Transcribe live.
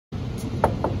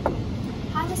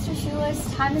Mr.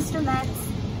 Shoeless. Hi, Mr. Metz.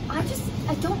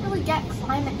 I don't really get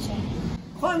climate change.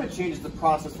 Climate change is the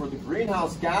process where the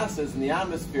greenhouse gases in the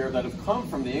atmosphere that have come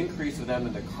from the increase of them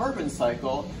in the carbon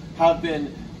cycle have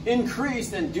been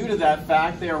increased, and due to that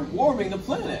fact, they are warming the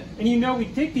planet. And you know, we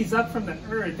dig these up from the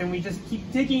earth, and we just keep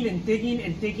digging and digging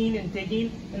and digging and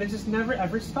digging, and it just never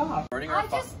ever stops. I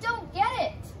just don't get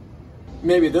it.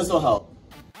 Maybe this will help.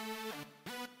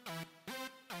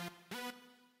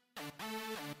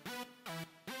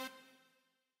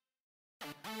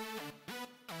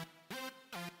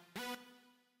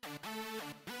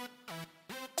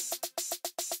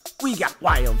 We got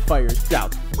wildfires,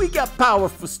 droughts, we got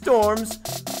powerful storms,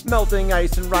 melting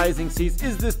ice and rising seas.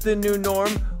 Is this the new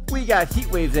norm? We got heat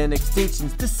waves and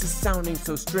extinctions. This is sounding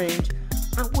so strange.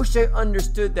 I wish I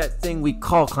understood that thing we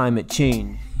call climate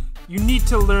change. You need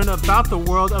to learn about the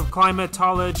world of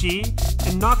climatology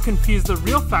and not confuse the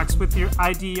real facts with your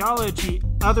ideology.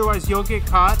 Otherwise, you'll get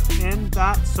caught in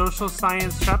that social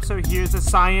science trap. So here's a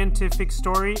scientific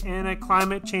story in a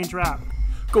climate change rap.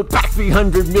 Go back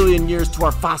 300 million years to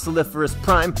our fossiliferous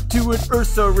prime, to an earth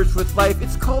so rich with life,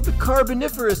 it's called the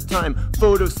Carboniferous time.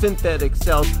 Photosynthetic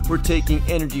cells were taking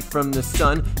energy from the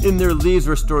sun. In their leaves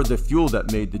were stored the fuel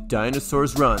that made the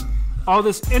dinosaurs run. All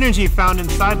this energy found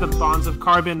inside the bonds of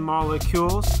carbon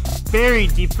molecules,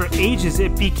 buried deep for ages,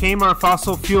 it became our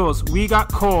fossil fuels. We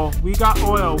got coal, we got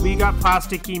oil, we got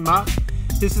plasticky muck.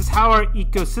 This is how our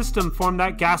ecosystem formed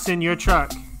that gas in your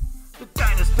truck. The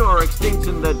dinosaur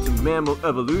extinction led to mammal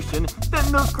evolution.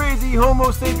 Then those crazy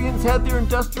Homo sapiens had their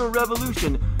industrial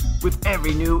revolution. With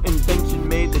every new invention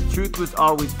made, the truth was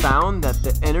always found that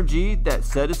the energy that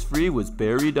set us free was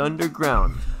buried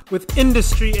underground. With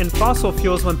industry and fossil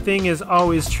fuels, one thing is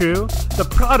always true. The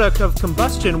product of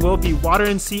combustion will be water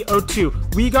and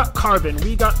CO2. We got carbon,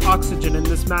 we got oxygen in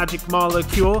this magic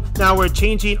molecule. Now we're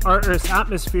changing our Earth's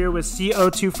atmosphere with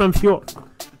CO2 from fuel.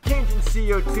 Change in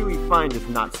CO2 we find is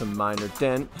not some minor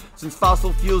dent. Since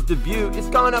fossil fuels debut, it's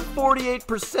gone up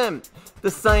 48%.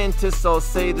 The scientists all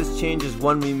say this change is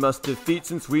one we must defeat,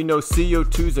 since we know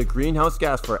CO2's a greenhouse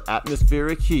gas for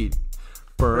atmospheric heat.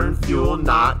 Burn fuel,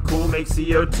 not cool, make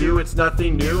CO2, it's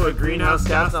nothing new. A greenhouse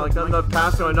gas, not like none of the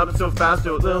past, going up so fast,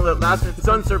 so little it lasts. It's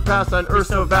unsurpassed on Earth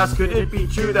so vast. Could it be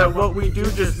true that what we do,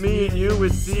 just me and you,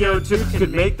 with CO2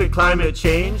 could make the climate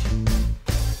change?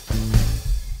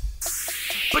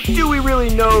 But do we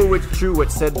really know what's true,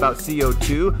 what's said about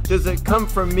CO2? Does it come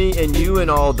from me and you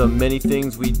and all the many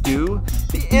things we do?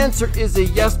 The answer is a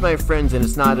yes, my friends, and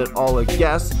it's not at all a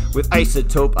guess. With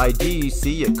isotope ID, you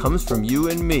see, it comes from you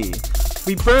and me.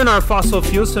 We burn our fossil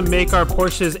fuels to make our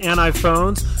Porsches and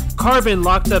iPhones. Carbon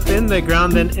locked up in the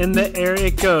ground, then in the air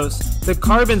it goes. The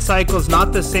carbon cycle's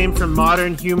not the same from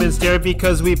modern humans dare,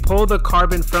 because we pull the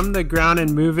carbon from the ground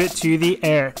and move it to the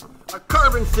air. Our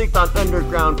carbon sinked on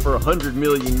underground for 100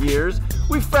 million years.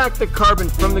 We frack the carbon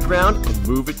from the ground and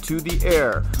move it to the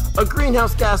air. A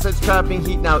greenhouse gas that's trapping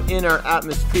heat now in our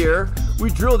atmosphere. We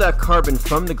drill that carbon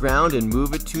from the ground and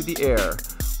move it to the air.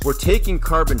 We're taking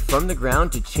carbon from the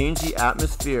ground to change the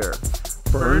atmosphere.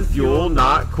 Burn fuel,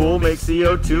 not cool, make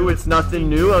CO2, it's nothing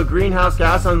new. A greenhouse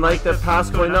gas, unlike the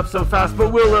past, going up so fast,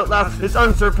 but will it last? It's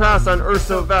unsurpassed on Earth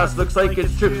so vast. Looks like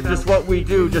it's true, just what we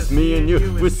do, just me and you.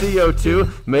 With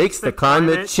CO2, makes the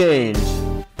climate change.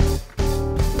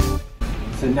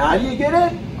 So now you get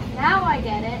it? Now I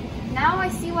get it. Now I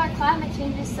see why climate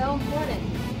change is so important.